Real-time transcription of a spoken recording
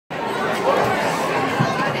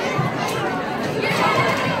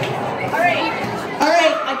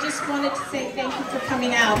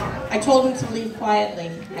coming out. I told him to leave quietly.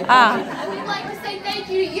 I would like to say thank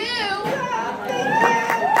you to you. Thank you.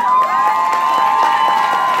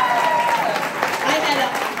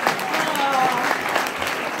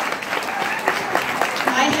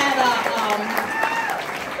 I had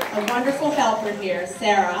a wonderful helper here,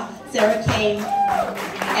 Sarah. Sarah came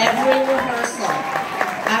every rehearsal.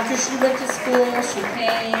 After she went to school, she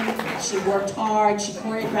came, she worked hard, she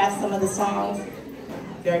choreographed some of the songs.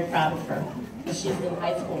 Very proud of her. She's in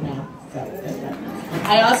high school now.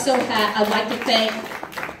 So, I'd like to thank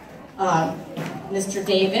Mr.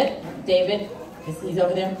 David. David, he's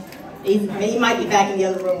over there. He might be back in the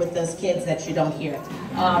other room with those kids that you don't hear.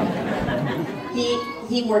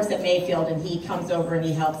 He works at Mayfield and he comes over and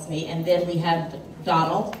he helps me. And then we have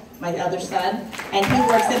Donald, my other son, and he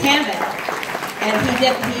works at Hammond. And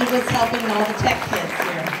he was helping all the tech kids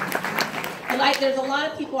here. There's a lot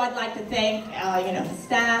of people I'd like to thank, the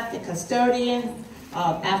staff, the custodians,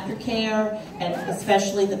 aftercare, and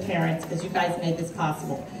especially the parents, because you guys made this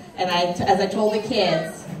possible. And as I told the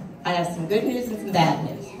kids, I have some good news and some bad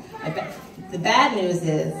news. The bad news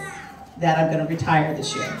is that I'm going to retire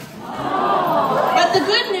this year. But the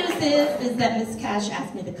good news is that Miss Cash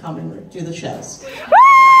asked me to come and do the shows.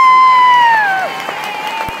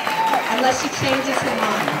 Unless she changes her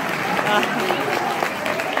mind.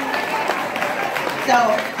 So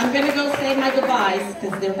I'm going to go say my goodbyes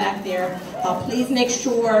because they're back there. Please make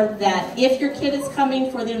sure that if your kid is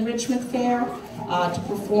coming for the enrichment fair to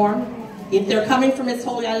perform, if they're coming from Miss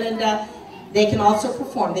Holy Islinda, they can also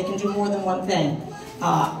perform. They can do more than one thing.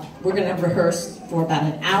 We're going to rehearse for about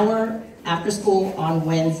an hour after school on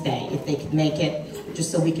Wednesday, if they can make it,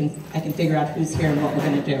 just so I can figure out who's here and what we're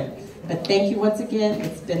going to do. But thank you once again.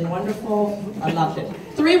 It's been wonderful. I loved it.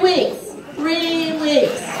 3 weeks. 3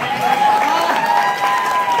 weeks.